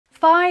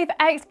5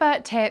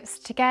 expert tips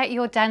to get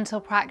your dental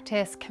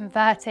practice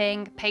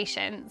converting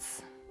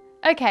patients.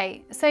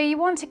 Okay, so you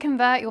want to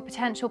convert your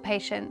potential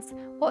patients.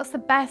 What's the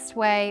best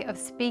way of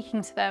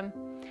speaking to them?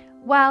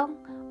 Well,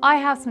 I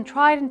have some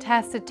tried and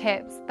tested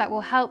tips that will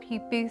help you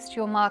boost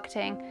your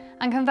marketing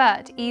and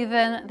convert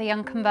even the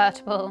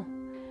unconvertible.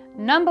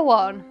 Number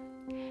 1,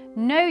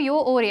 know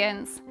your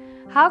audience.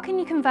 How can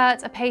you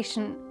convert a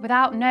patient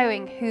without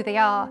knowing who they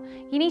are?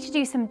 You need to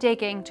do some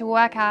digging to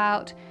work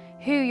out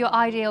who your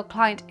ideal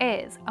client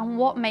is and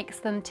what makes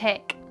them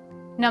tick.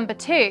 Number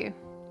 2,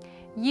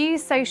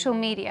 use social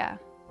media.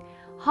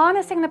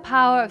 Harnessing the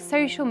power of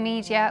social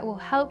media will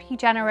help you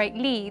generate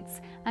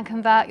leads and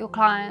convert your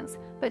clients,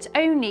 but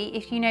only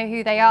if you know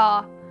who they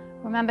are.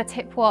 Remember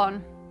tip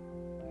 1.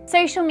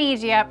 Social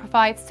media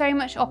provides so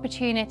much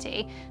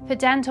opportunity for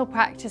dental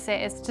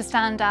practices to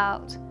stand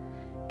out.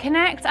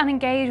 Connect and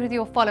engage with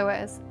your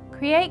followers.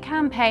 Create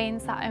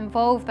campaigns that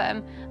involve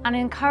them and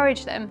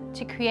encourage them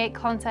to create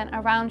content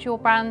around your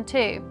brand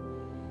too.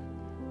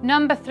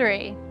 Number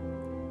 3,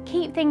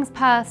 keep things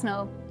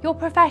personal. Your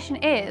profession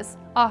is,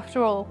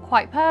 after all,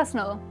 quite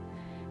personal.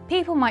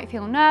 People might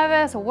feel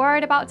nervous or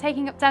worried about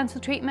taking up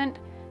dental treatment,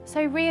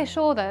 so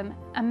reassure them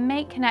and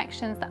make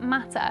connections that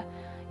matter.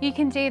 You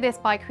can do this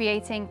by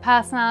creating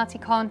personality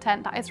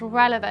content that is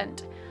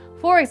relevant.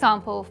 For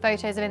example,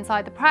 photos of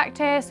inside the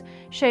practice,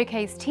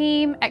 showcase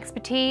team,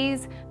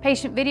 expertise,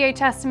 patient video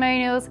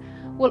testimonials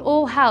will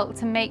all help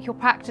to make your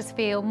practice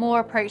feel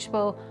more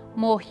approachable,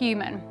 more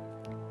human.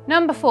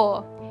 Number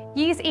 4,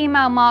 use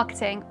email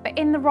marketing, but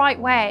in the right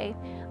way.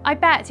 I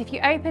bet if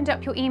you opened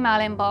up your email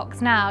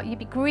inbox now, you'd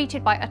be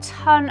greeted by a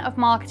ton of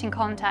marketing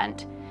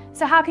content.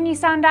 So how can you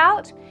stand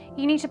out?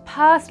 You need to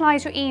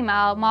personalize your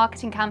email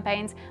marketing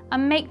campaigns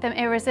and make them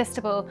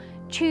irresistible.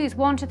 Choose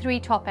 1 to 3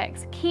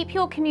 topics. Keep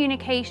your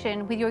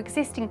communication with your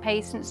existing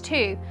patients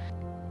too.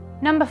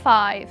 Number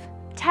 5,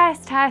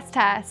 test.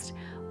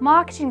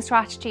 Marketing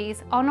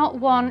strategies are not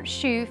one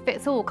shoe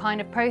fits all kind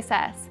of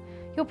process.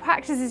 Your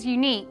practice is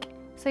unique,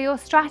 so your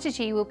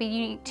strategy will be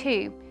unique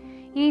too.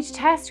 You need to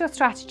test your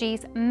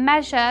strategies,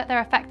 measure their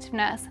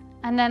effectiveness,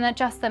 and then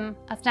adjust them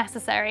as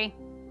necessary.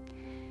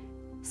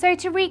 So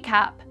to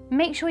recap,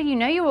 make sure you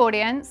know your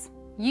audience,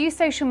 use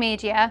social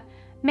media,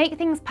 make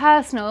things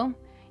personal,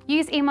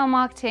 use email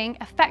marketing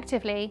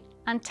effectively,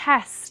 and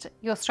test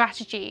your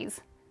strategies.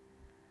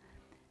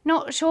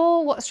 Not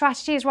sure what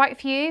strategy is right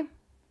for you?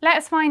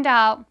 Let's find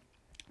out.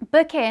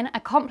 Book in a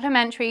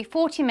complimentary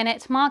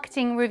 40-minute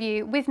marketing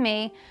review with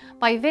me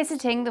by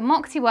visiting the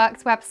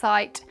MoxieWorks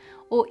website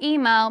or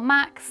email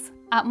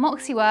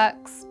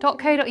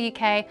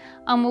max@moxieworks.co.uk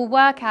and we'll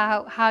work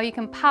out how you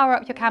can power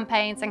up your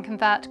campaigns and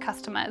convert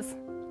customers.